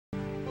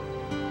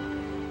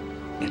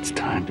It's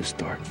time to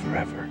start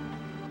forever.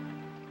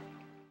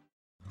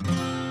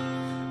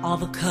 All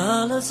the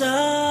colors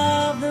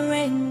of the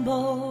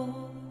rainbow,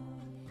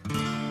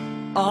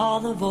 all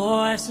the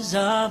voices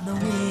of the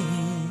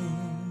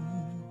wind,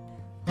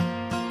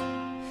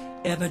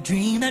 every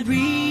dream that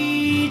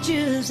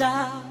reaches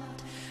out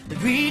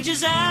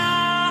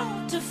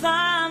to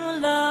find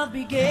where love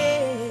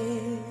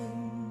begins.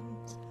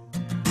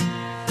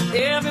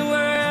 Every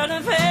word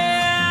of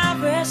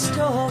every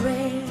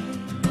story,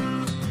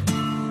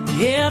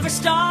 every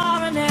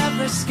star in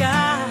every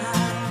sky,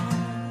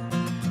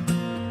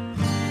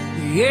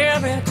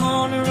 every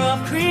corner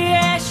of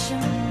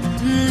creation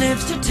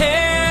lives to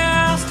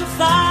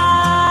testify.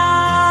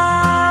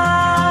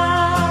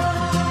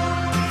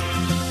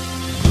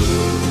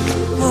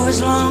 For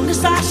as long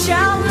as I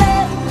shall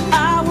live,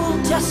 I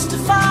will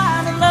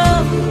testify to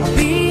love. I'll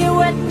be a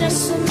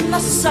witness in the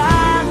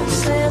silence,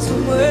 says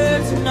the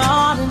words are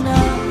not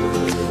enough.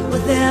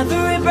 With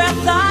every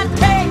breath I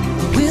take,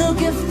 we'll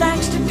give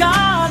thanks to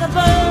God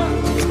above.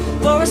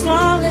 For as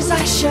long as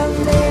I shall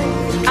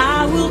live,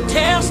 I will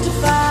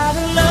testify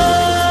to love.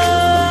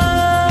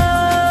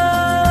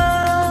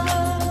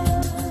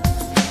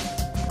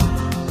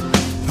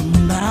 From the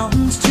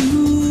mountains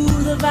to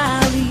the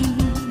valley,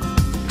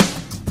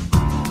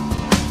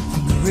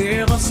 from the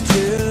rivers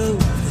to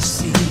the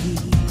sea,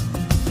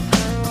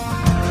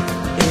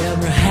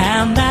 every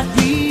hand that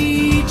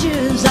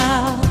reaches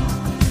out,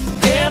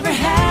 every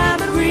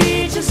hand that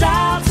reaches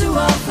out to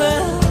offer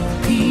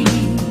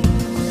peace,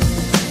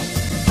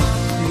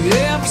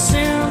 every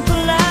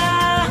simple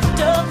act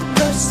of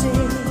mercy,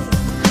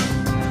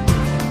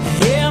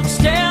 every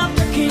step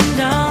the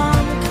kingdom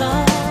to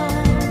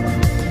come,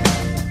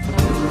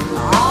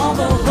 all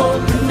the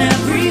hope in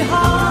every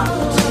heart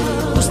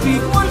will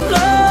speak what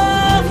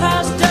love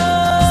has done.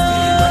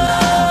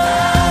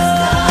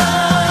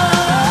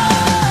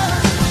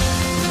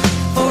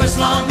 For as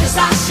long as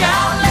I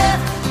shall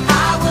live,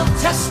 I will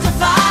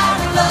testify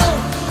to love.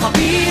 I'll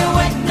be a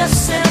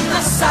witness in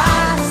the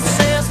silence,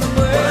 says the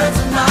words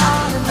are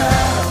not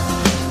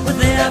enough.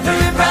 With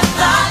every breath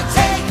I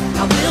take,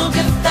 I will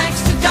give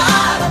thanks to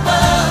God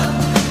above.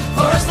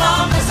 For as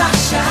long as I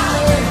shall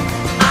live,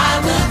 I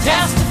will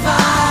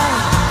testify.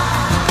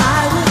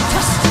 I will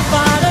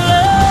testify to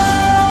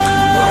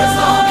love. For as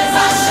long as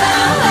I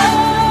shall live,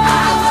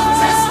 I will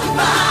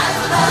testify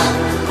to love.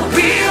 I'll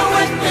be a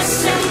witness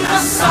in the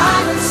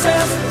silence,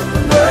 says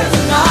the words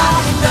are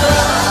not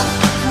enough.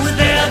 With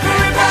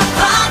every breath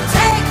I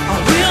take, I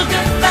will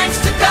give thanks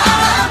to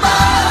God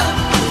above.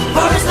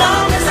 For as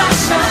long as I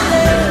shall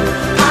live,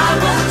 I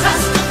will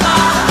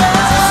testify to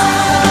love.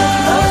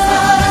 For as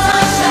long as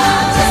I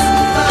shall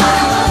testify, I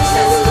will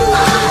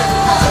testify to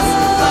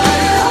love. Be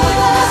a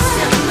witness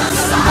in the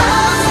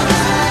silence,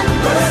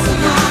 words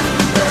are not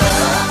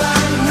enough.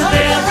 With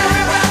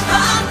every breath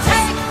I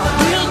take, I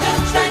will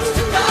give thanks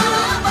to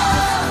God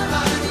above.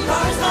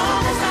 For as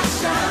long as I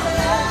shall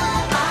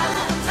live, I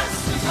will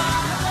testify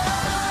to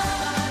love.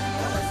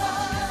 For as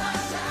long as I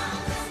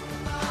shall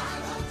live, I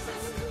will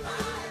testify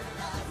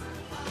to love.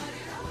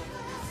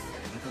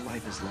 Whether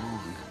life is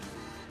long,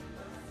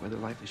 whether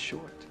life is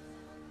short,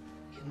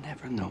 you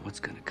never know what's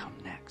gonna come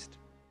next.